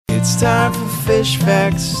It's time for Fish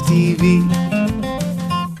Facts TV.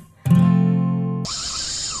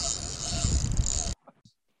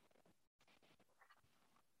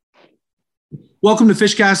 Welcome to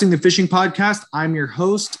Fish Casting, the fishing podcast. I'm your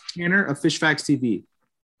host, Tanner of Fish Facts TV.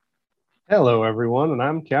 Hello, everyone, and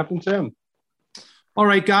I'm Captain Tim. All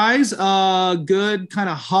right, guys, good kind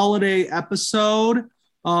of holiday episode.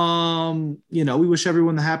 We wish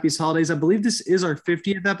everyone the happiest holidays. I believe this is our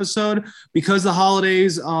 50th episode. Because the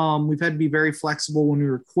holidays, we've had to be very flexible when we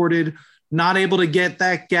recorded. Not able to get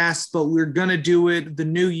that guest, but we're going to do it the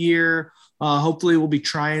new year. Hopefully, we'll be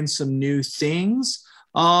trying some new things.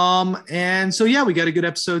 We got a good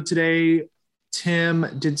episode today. Tim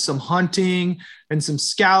did some hunting and some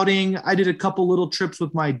scouting. I did a couple little trips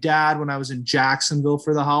with my dad when I was in Jacksonville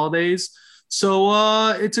for the holidays.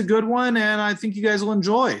 So it's a good one, and I think you guys will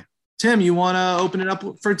enjoy. Tim, you want to open it up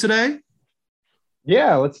for today?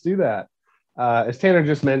 Yeah, let's do that. As Tanner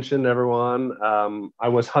just mentioned, everyone, I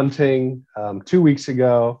was hunting 2 weeks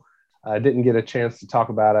ago. I didn't get a chance to talk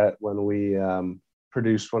about it when we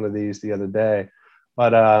produced one of these the other day.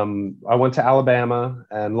 But I went to Alabama,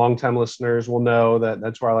 and longtime listeners will know that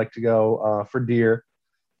that's where I like to go for deer.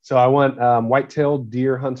 So I went white-tailed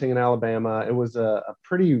deer hunting in Alabama. It was a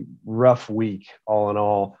pretty rough week, all in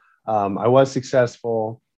all. I was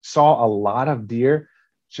successful, saw a lot of deer,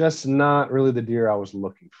 just not really the deer I was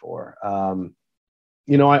looking for.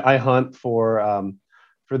 I hunt for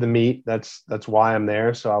the meat. That's why I'm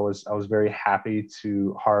there. So I was very happy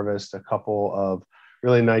to harvest a couple of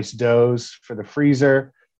really nice does for the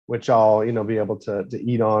freezer, which I'll, be able to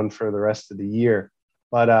eat on for the rest of the year.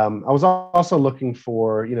 But I was also looking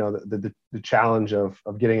for, the challenge of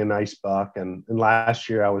getting a nice buck. And last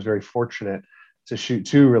year I was very fortunate to shoot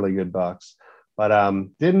two really good bucks, but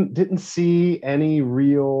didn't see any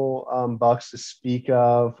real bucks to speak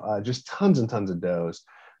of, just tons and tons of does.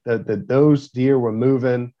 Those deer were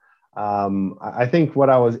moving. I think what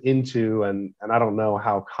I was into, and I don't know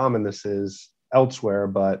how common this is elsewhere,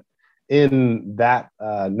 but in that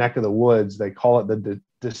neck of the woods, they call it the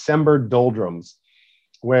December doldrums,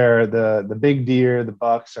 where the big deer, the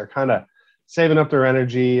bucks, are kind of saving up their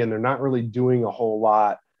energy and they're not really doing a whole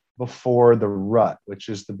lot before the rut, which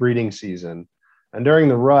is the breeding season. And during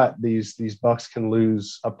the rut, these bucks can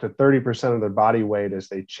lose up to 30% of their body weight as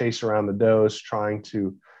they chase around the does trying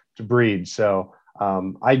to breed. So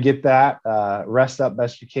I get that. Rest up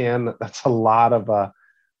best you can. That's a lot of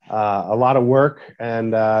work,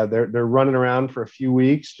 and they're running around for a few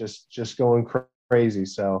weeks, just going crazy.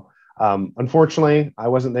 So unfortunately, I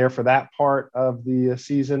wasn't there for that part of the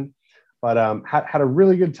season, but had a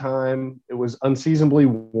really good time. It was unseasonably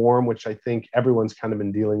warm, which I think everyone's kind of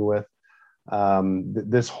been dealing with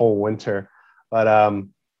this whole winter. But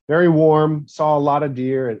very warm, saw a lot of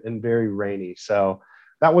deer, and very rainy. So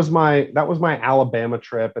that was my Alabama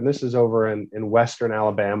trip, and this is over in Western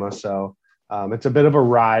Alabama. So it's a bit of a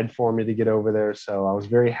ride for me to get over there. So I was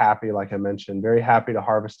very happy, like I mentioned, very happy to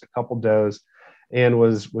harvest a couple does, and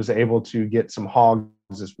was able to get some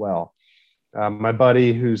hogs as well. My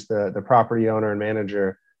buddy, who's the property owner and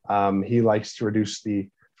manager, he likes to reduce the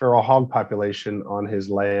feral hog population on his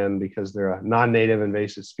land because they're a non-native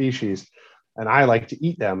invasive species, and I like to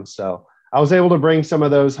eat them. So I was able to bring some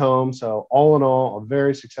of those home. So all in all, a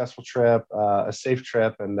very successful trip, a safe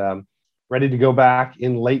trip, and ready to go back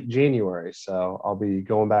in late January. So I'll be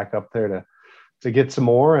going back up there to get some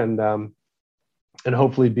more and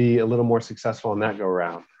hopefully be a little more successful on that go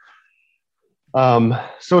around.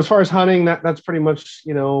 So as far as hunting, that's pretty much,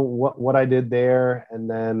 what I did there. And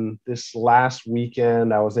then this last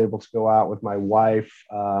weekend, I was able to go out with my wife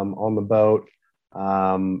on the boat.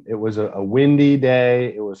 It was a windy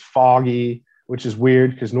day. It was foggy, which is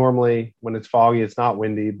weird because normally when it's foggy, it's not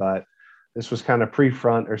windy, but this was kind of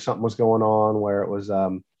pre-front or something was going on where it was,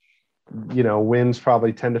 winds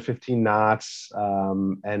probably 10 to 15 knots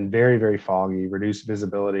and very, very foggy, reduced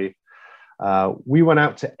visibility. We went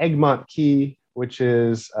out to Egmont Key, which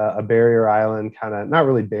is a barrier island, kind of not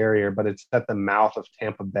really barrier, but it's at the mouth of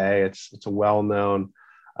Tampa Bay. It's a well-known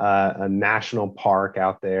a national park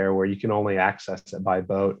out there where you can only access it by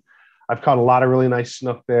boat. I've caught a lot of really nice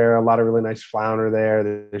snook there, a lot of really nice flounder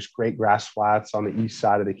there. There's great grass flats on the east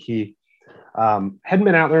side of the key. Hadn't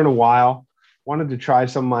been out there in a while. Wanted to try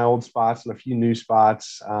some of my old spots and a few new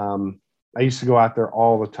spots. I used to go out there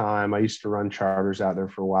all the time. I used to run charters out there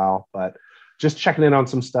for a while, but just checking in on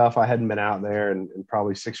some stuff. I hadn't been out there in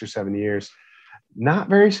probably 6 or 7 years. Not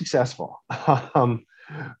very successful.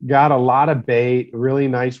 Got a lot of bait, really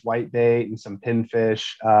nice white bait and some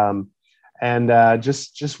pinfish. And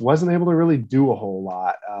just wasn't able to really do a whole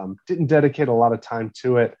lot. Didn't dedicate a lot of time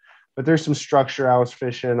to it. but there's some structure. I was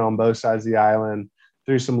fishing on both sides of the island,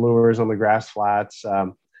 threw some lures on the grass flats,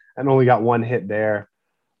 and only got one hit there.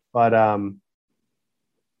 But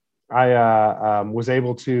I was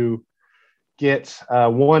able to get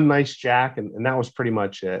one nice jack, and that was pretty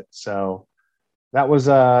much it. So that was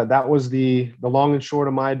the long and short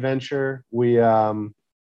of my adventure. We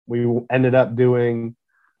ended up doing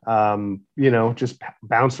just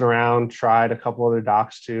bouncing around, tried a couple other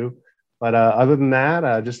docks too. But other than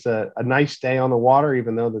that, just a nice day on the water,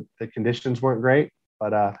 even though the conditions weren't great.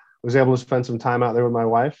 But was able to spend some time out there with my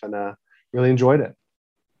wife and really enjoyed it.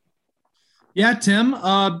 Yeah, Tim,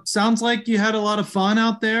 sounds like you had a lot of fun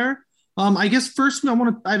out there. I guess first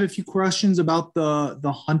I have a few questions about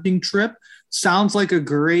the hunting trip. Sounds like a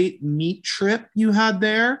great meat trip you had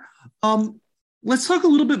there. Let's talk a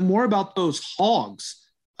little bit more about those hogs.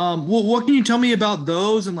 What can you tell me about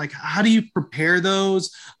those, and like how do you prepare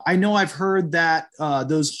those? I know I've heard that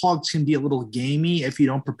those hogs can be a little gamey if you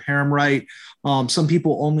don't prepare them right. Some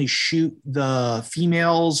people only shoot the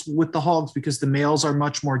females with the hogs because the males are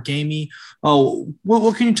much more gamey. Oh,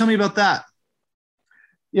 what can you tell me about that?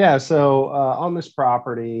 Yeah, so on this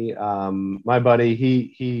property, my buddy,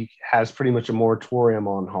 he has pretty much a moratorium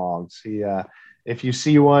on hogs. If you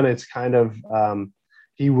see one, it's kind of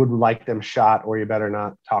he would like them shot, or you better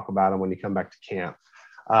not talk about them when you come back to camp.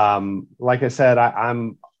 Like I said,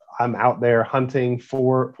 I'm out there hunting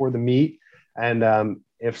for the meat, and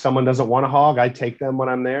if someone doesn't want a hog, I take them when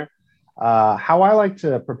I'm there. How I like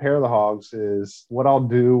to prepare the hogs is what I'll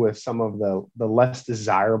do with some of the less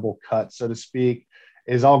desirable cuts, so to speak,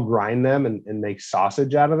 is I'll grind them and make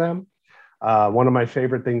sausage out of them. One of my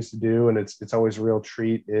favorite things to do, and it's always a real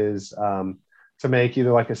treat, is to make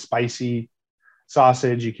either like a spicy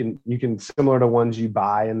sausage. You can similar to ones you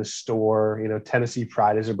buy in the store, Tennessee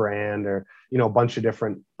Pride is a brand, or, a bunch of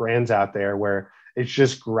different brands out there where it's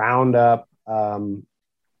just ground up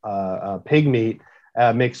pig meat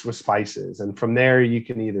mixed with spices. And from there, you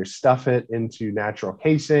can either stuff it into natural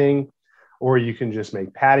casing, or you can just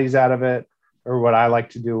make patties out of it. Or what I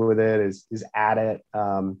like to do with it is add it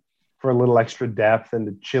for a little extra depth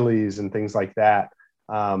into chilies and things like that.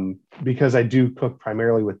 Because I do cook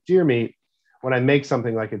primarily with deer meat, when I make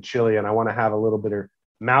something like a chili and I want to have a little bit of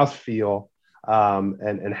mouthfeel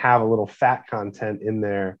and have a little fat content in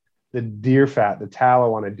there, the deer fat, the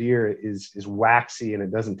tallow on a deer is waxy and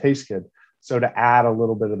it doesn't taste good. So to add a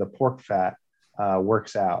little bit of the pork fat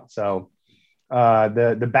works out. So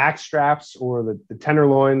the back straps or the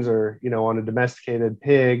tenderloins, or, on a domesticated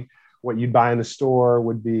pig, what you'd buy in the store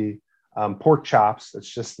would be pork chops. It's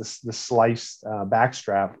just the sliced back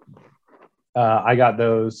strap. I got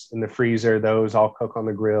those in the freezer. Those I'll cook on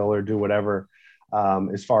the grill or do whatever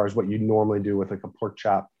as far as what you normally do with like a pork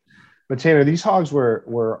chop. But Tanner, these hogs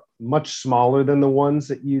were much smaller than the ones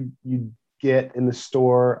that you get in the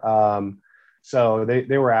store. So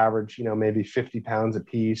they were average, maybe 50 pounds a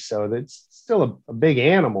piece. So it's still a big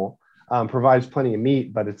animal, provides plenty of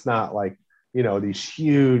meat, but it's not like, these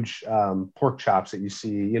huge pork chops that you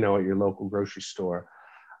see, at your local grocery store.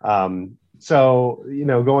 So,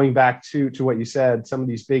 going back to what you said, some of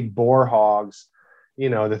these big boar hogs,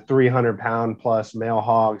 the 300-pound plus male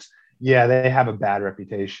hogs, yeah, they have a bad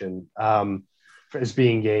reputation as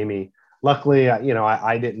being gamey. Luckily,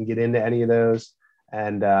 I didn't get into any of those.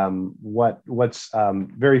 And what's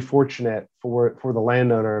very fortunate for the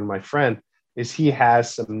landowner and my friend is he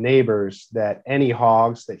has some neighbors that any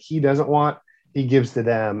hogs that he doesn't want, he gives to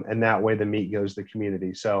them. And that way the meat goes to the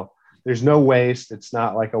community. So there's no waste. It's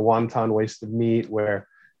not like a wonton waste of meat where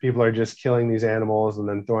people are just killing these animals and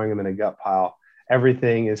then throwing them in a gut pile.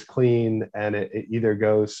 Everything is cleaned, and it either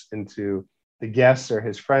goes into the guests or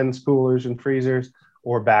his friends' coolers and freezers,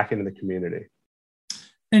 or back into the community.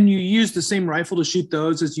 And you use the same rifle to shoot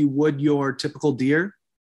those as you would your typical deer?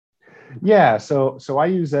 Yeah, so I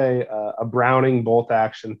use a Browning bolt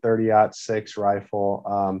action 30-06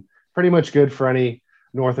 rifle. Pretty much good for any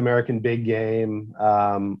North American big game,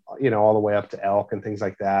 all the way up to elk and things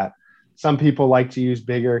like that. Some people like to use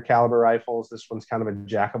bigger caliber rifles. This one's kind of a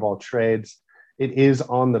jack of all trades. It is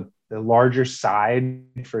on the larger side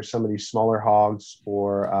for some of these smaller hogs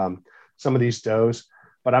or some of these does,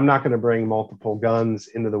 but I'm not going to bring multiple guns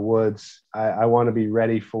into the woods. I want to be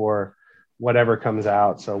ready for whatever comes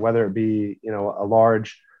out. So whether it be, a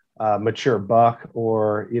large mature buck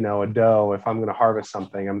or, a doe, if I'm going to harvest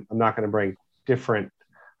something, I'm not going to bring different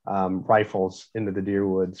rifles into the deer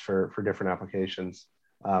woods for different applications.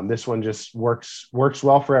 This one just works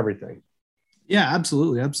well for everything. Yeah,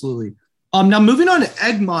 absolutely. Absolutely. Now moving on to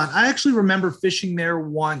Egmont, I actually remember fishing there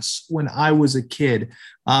once when I was a kid.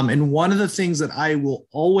 And one of the things that I will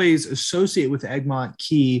always associate with Egmont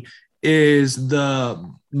Key is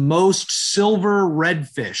the most silver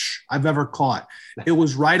redfish I've ever caught. It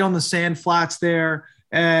was right on the sand flats there,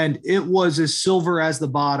 and it was as silver as the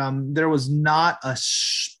bottom. There was not a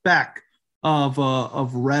speck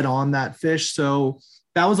of red on that fish. So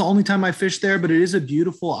that was the only time I fished there, but it is a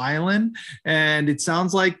beautiful island. And it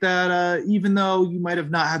sounds like that even though you might have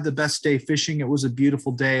not had the best day fishing, it was a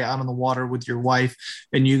beautiful day out on the water with your wife,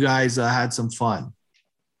 and you guys had some fun.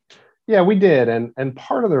 Yeah, we did. And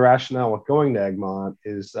part of the rationale with going to Egmont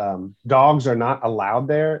is dogs are not allowed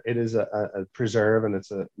there. It is a preserve, and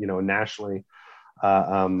it's a, nationally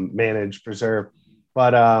managed preserve.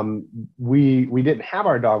 But we didn't have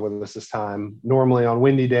our dog with us this time. Normally on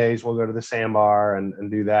windy days, we'll go to the sandbar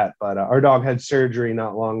and do that. But our dog had surgery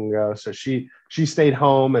not long ago. So she stayed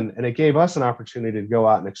home, and it gave us an opportunity to go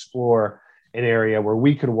out and explore an area where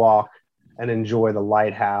we could walk and enjoy the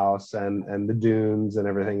lighthouse and the dunes and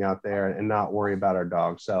everything out there, and not worry about our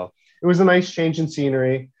dog. So it was a nice change in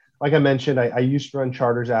scenery. Like I mentioned, I used to run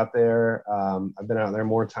charters out there. I've been out there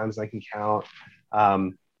more times than I can count.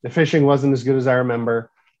 The fishing wasn't as good as I remember,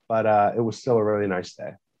 but it was still a really nice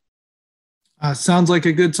day. Sounds like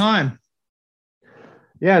a good time.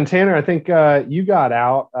 Yeah, and Tanner, I think you got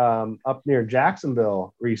out up near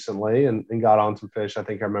Jacksonville recently and got on some fish. I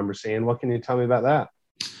think I remember seeing. What can you tell me about that?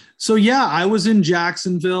 So yeah, I was in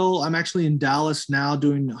Jacksonville. I'm actually in Dallas now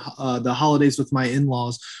doing the holidays with my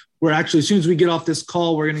in-laws. We're actually, as soon as we get off this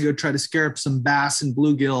call, we're going to go try to scare up some bass and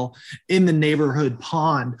bluegill in the neighborhood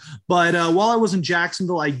pond. But while I was in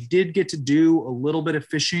Jacksonville, I did get to do a little bit of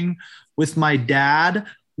fishing with my dad.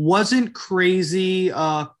 Wasn't crazy,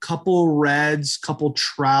 a couple reds, couple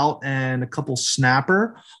trout, and a couple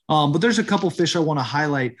snapper. But there's a couple fish I want to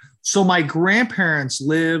highlight. So my grandparents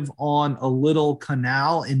live on a little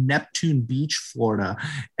canal in Neptune Beach, Florida.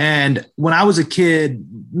 And when I was a kid,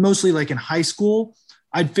 mostly like in high school,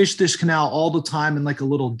 I'd fish this canal all the time in like a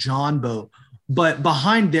little John boat. But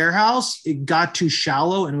behind their house, it got too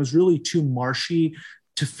shallow and it was really too marshy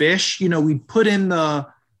to fish. We'd put in the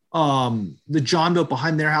John boat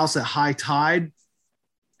behind their house at high tide,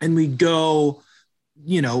 and we'd go,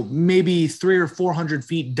 maybe 300 or 400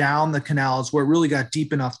 feet down the canals where it really got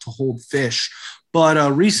deep enough to hold fish.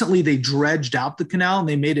 But recently they dredged out the canal and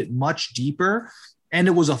they made it much deeper. And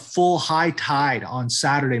it was a full high tide on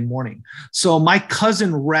Saturday morning. So my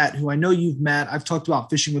cousin Rhett, who I know you've met, I've talked about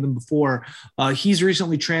fishing with him before. He's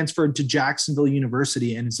recently transferred to Jacksonville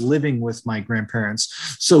University and is living with my grandparents.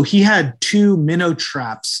 So he had 2 minnow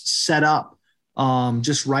traps set up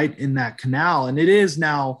just right in that canal. And it is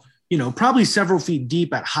now, probably several feet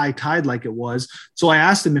deep at high tide like it was. So I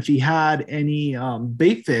asked him if he had any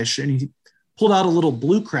bait fish, and he pulled out a little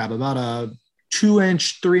blue crab, about a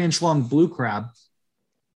 2-inch, 3-inch long blue crab.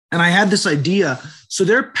 And I had this idea. So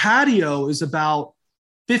their patio is about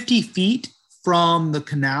 50 feet from the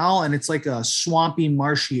canal, and it's like a swampy,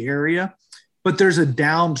 marshy area, but there's a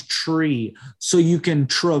downed tree. So you can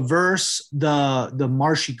traverse the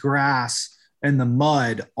marshy grass and the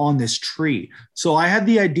mud on this tree. So I had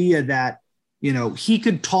the idea that, he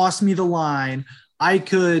could toss me the line. I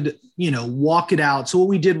could, walk it out. So what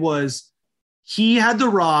we did was he had the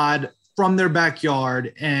rod from their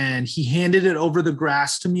backyard and he handed it over the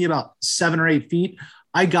grass to me about 7 or 8 feet.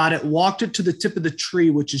 I got it, walked it to the tip of the tree,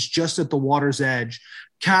 which is just at the water's edge,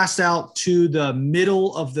 cast out to the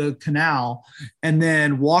middle of the canal, and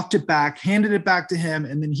then walked it back, handed it back to him.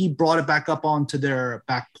 And then he brought it back up onto their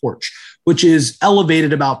back porch, which is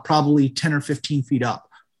elevated about probably 10 or 15 feet up.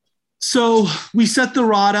 So we set the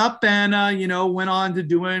rod up and, went on to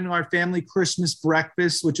doing our family Christmas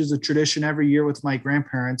breakfast, which is a tradition every year with my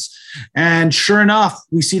grandparents. And sure enough,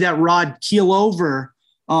 we see that rod keel over.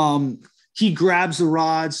 He grabs the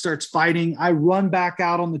rod, starts fighting. I run back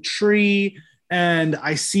out on the tree and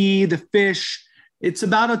I see the fish. It's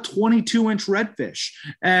about a 22-inch redfish.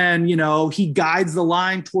 And, he guides the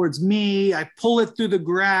line towards me. I pull it through the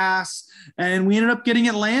grass and we ended up getting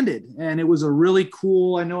it landed. And it was a really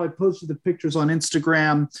cool, I know I posted the pictures on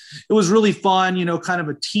Instagram. It was really fun, kind of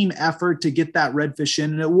a team effort to get that redfish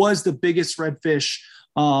in. And it was the biggest redfish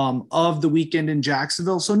of the weekend in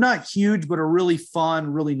Jacksonville. So not huge, but a really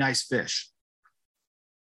fun, really nice fish.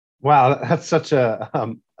 Wow, that's such a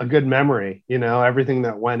good memory, everything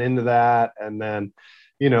that went into that. And then,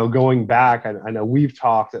 going back, I know we've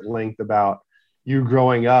talked at length about you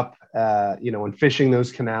growing up, and fishing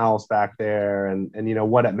those canals back there and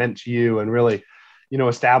what it meant to you and really,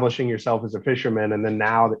 establishing yourself as a fisherman. And then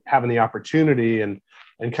now having the opportunity and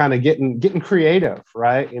kind of getting creative,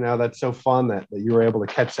 right? That's so fun that you were able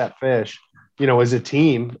to catch that fish, as a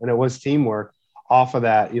team, and it was teamwork off of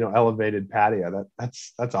that, elevated patio.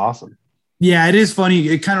 That's awesome. Yeah, it is funny.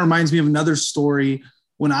 It kind of reminds me of another story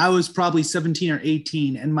when I was probably 17 or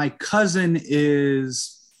 18, and my cousin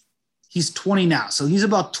he's 20 now. So he's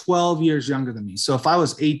about 12 years younger than me. So if I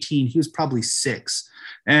was 18, he was probably 6.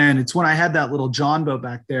 And it's when I had that little John boat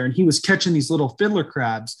back there, and he was catching these little fiddler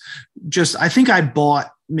crabs. I think I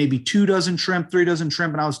bought maybe 2 dozen shrimp, 3 dozen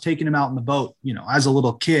shrimp, and I was taking him out in the boat, as a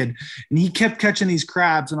little kid. And he kept catching these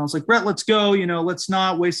crabs. And I was like, Brett, let's go, let's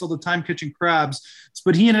not waste all the time catching crabs.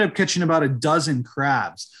 But he ended up catching about a dozen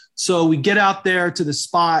crabs. So we get out there to the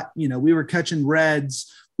spot, we were catching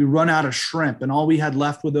reds. We run out of shrimp, and all we had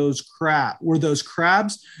left were those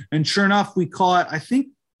crabs. And sure enough, we caught, I think,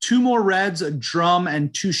 2 more reds, a drum,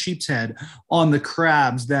 and 2 sheep's head on the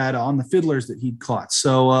crabs on the fiddlers that he'd caught.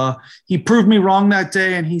 So he proved me wrong that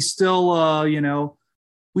day, and he's still,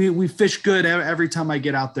 we fish good every time I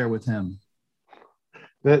get out there with him.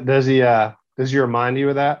 Does he remind you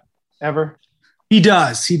of that ever? He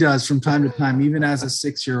does from time to time, even as a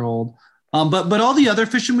 6-year-old. But all the other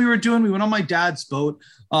fishing we were doing, we went on my dad's boat.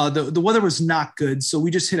 The weather was not good, so we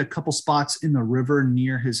just hit a couple spots in the river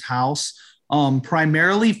near his house.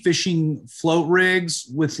 Primarily fishing float rigs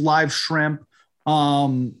with live shrimp.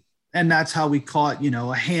 And that's how we caught,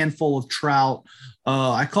 a handful of trout.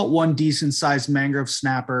 I caught 1 decent sized mangrove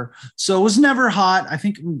snapper. So it was never hot. I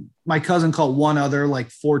think my cousin caught 1 other, like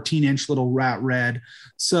 14-inch little rat red.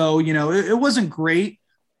 So, it wasn't great,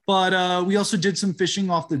 but we also did some fishing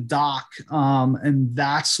off the dock. And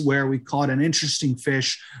that's where we caught an interesting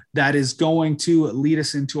fish that is going to lead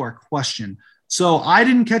us into our question. So I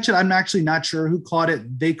didn't catch it. I'm actually not sure who caught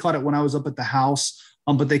it. They caught it when I was up at the house,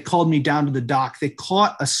 but they called me down to the dock. They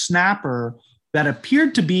caught a snapper that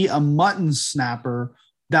appeared to be a mutton snapper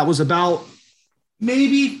that was about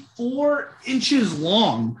maybe 4 inches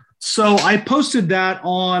long. So I posted that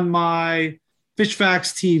on my Fish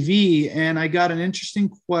Facts TV, and I got an interesting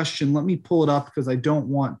question. Let me pull it up because I don't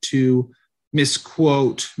want to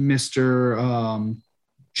misquote Mr.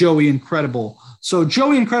 Joey Incredible. So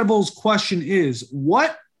Joey Incredible's question is,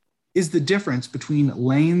 what is the difference between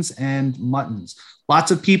lanes and muttons?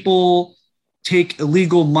 Lots of people take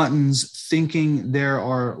illegal muttons thinking there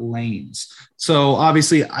are lanes. So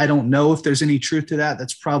obviously I don't know if there's any truth to that.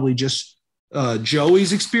 That's probably just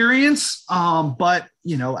Joey's experience. But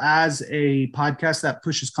as a podcast that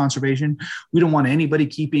pushes conservation, we don't want anybody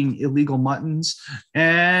keeping illegal muttons.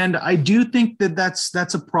 And I do think that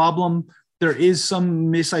that's a problem. There is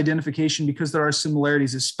some misidentification because there are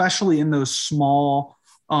similarities, especially in those small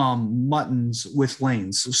muttons with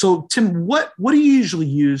lanes. So Tim, what do you usually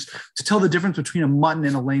use to tell the difference between a mutton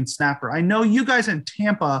and a lane snapper? I know you guys in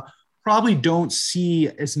Tampa probably don't see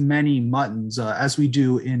as many muttons as we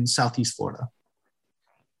do in Southeast Florida.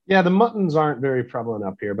 Yeah, the muttons aren't very prevalent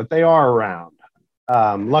up here, but they are around.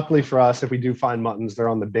 Luckily for us, if we do find muttons, they're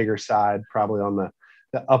on the bigger side, probably on the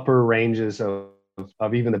upper ranges of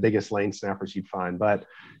even the biggest lane snappers you'd find. But,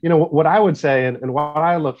 what I would say and what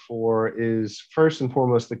I look for is first and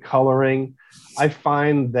foremost, the coloring. I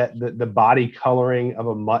find that the body coloring of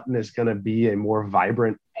a mutton is going to be a more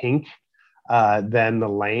vibrant pink than the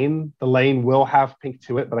lane. The lane will have pink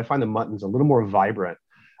to it, but I find the mutton's a little more vibrant.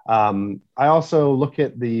 I also look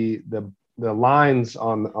at the lines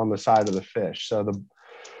on the side of the fish. So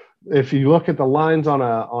if you look at the lines on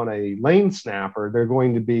a lane snapper, they're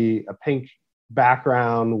going to be a pink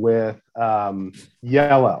background with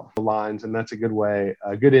yellow lines, and that's a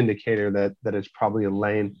good indicator that it's probably a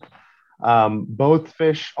lane. Both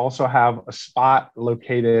fish also have a spot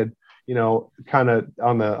located, kind of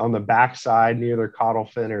on the backside near their caudal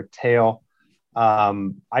fin or tail.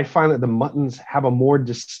 I find that the muttons have a more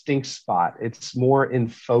distinct spot. It's more in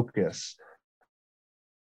focus.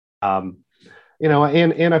 And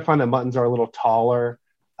I find that muttons are a little taller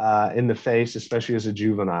in the face, especially as a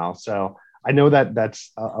juvenile. So I know that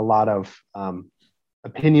that's a lot of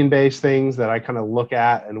opinion-based things that I kind of look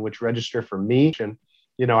at and which register for me. And,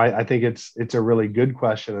 I think it's a really good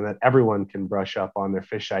question and that everyone can brush up on their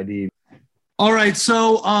fish ID. All right.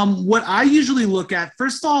 So what I usually look at,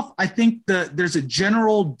 first off, I think that there's a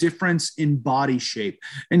general difference in body shape.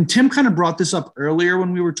 And Tim kind of brought this up earlier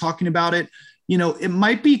when we were talking about it. It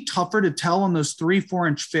might be tougher to tell on those 3-4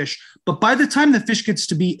 inch fish, but by the time the fish gets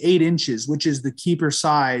to be 8 inches, which is the keeper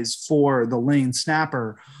size for the lane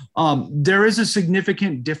snapper, there is a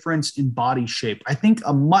significant difference in body shape. I think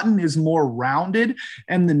a mutton is more rounded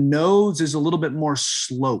and the nose is a little bit more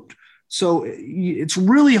sloped. So it's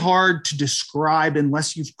really hard to describe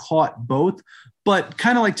unless you've caught both. But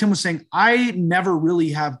kind of like Tim was saying, I never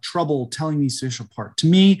really have trouble telling these fish apart. To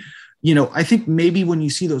me, I think maybe when you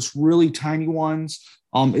see those really tiny ones,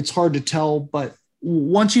 it's hard to tell. But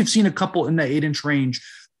once you've seen a couple in the 8 inch range,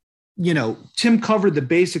 Tim covered the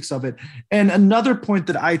basics of it. And another point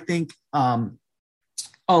that I think a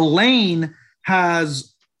lane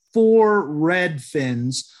has 4 red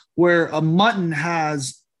fins, where a mutton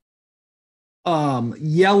has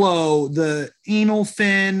yellow. The anal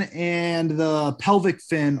fin and the pelvic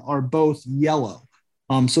fin are both yellow.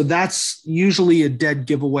 So that's usually a dead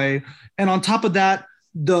giveaway. And on top of that,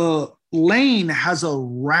 the lane has a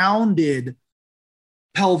rounded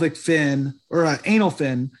pelvic fin or an anal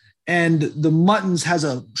fin, and the muttons has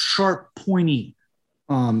a sharp, pointy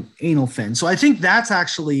anal fin. So I think that's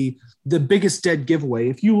actually the biggest dead giveaway.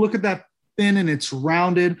 If you look at that fin and it's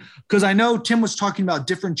rounded, because I know Tim was talking about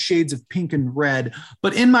different shades of pink and red,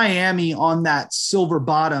 but in Miami on that silver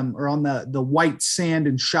bottom or on the white sand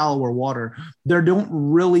and shallower water, they don't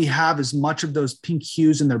really have as much of those pink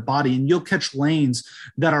hues in their body. And you'll catch lanes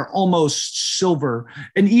that are almost silver.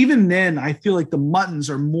 And even then, I feel like the muttons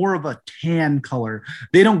are more of a tan color.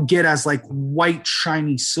 They don't get as like white,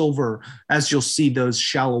 shiny silver as you'll see those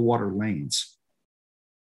shallow water lanes.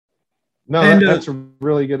 No, that's a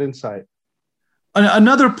really good insight.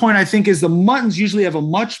 Another point I think is the muttons usually have a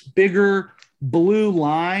much bigger blue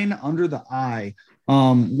line under the eye,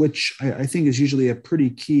 which I think is usually a pretty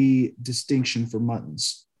key distinction for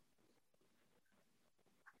muttons.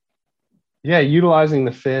 Yeah, utilizing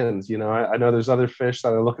the fins. I know there's other fish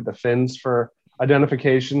that I look at the fins for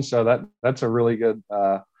identification, so that's a really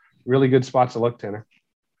good spot to look, Tanner.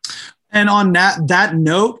 And on that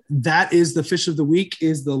note, that is the fish of the week,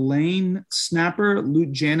 is the lane snapper,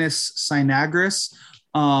 Lutejanus synagris.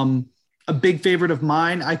 A big favorite of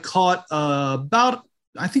mine. I caught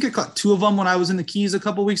I think I caught 2 of them when I was in the Keys a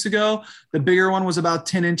couple weeks ago. The bigger one was about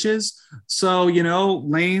 10 inches. So,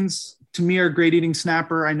 lanes to me are a great eating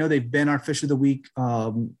snapper. I know they've been our fish of the week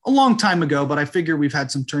a long time ago, but I figure we've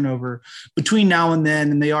had some turnover between now and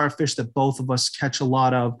then, and they are a fish that both of us catch a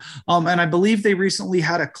lot of. And I believe they recently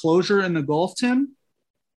had a closure in the Gulf, Tim.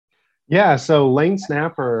 Yeah, so lane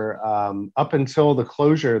snapper, up until the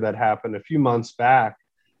closure that happened a few months back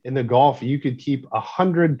in the Gulf, you could keep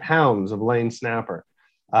 100 pounds of lane snapper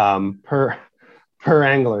per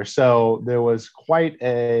angler. So there was quite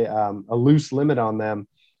a loose limit on them.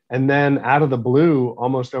 And then out of the blue,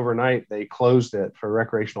 almost overnight, they closed it for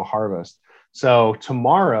recreational harvest. So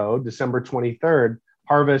tomorrow, December 23rd,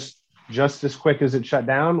 harvest, just as quick as it shut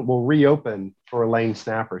down, will reopen for a lane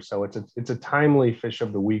snapper. So it's a timely fish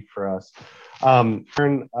of the week for us.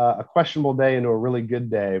 Turn a questionable day into a really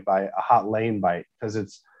good day by a hot lane bite, because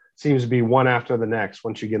it seems to be one after the next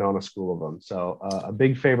once you get on a school of them. So a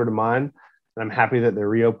big favorite of mine, and I'm happy that they're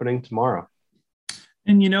reopening tomorrow.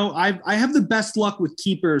 And, I have the best luck with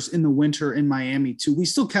keepers in the winter in Miami too. We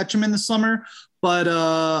still catch them in the summer, but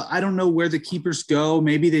I don't know where the keepers go.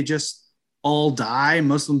 Maybe they just all die.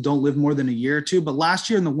 Most of them don't live more than a year or two. But last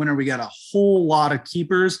year in the winter, we got a whole lot of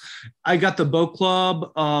keepers. I got the boat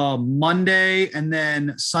club Monday and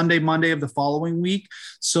then Sunday, Monday of the following week.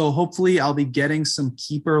 So hopefully I'll be getting some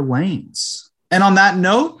keeper lanes. And on that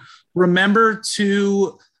note, remember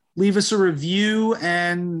to leave us a review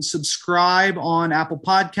and subscribe on Apple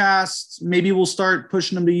Podcasts. Maybe we'll start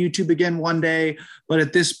pushing them to YouTube again one day. But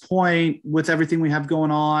at this point, with everything we have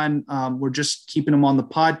going on, we're just keeping them on the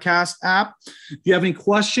podcast app. If you have any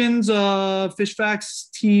questions, Fish Facts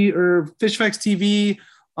TV,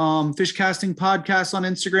 Fish Casting Podcast on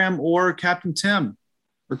Instagram, or Captain Tim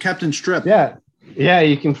or Captain Strip. Yeah,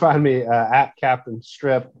 you can find me at Captain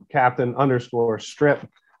Strip, Captain_Strip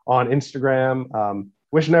on Instagram.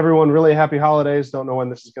 Wishing everyone really happy holidays. Don't know when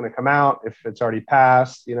this is going to come out. If it's already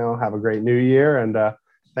passed, have a great new year. And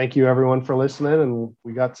thank you everyone for listening. And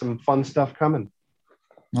we got some fun stuff coming.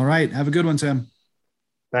 All right. Have a good one, Tim.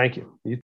 Thank you.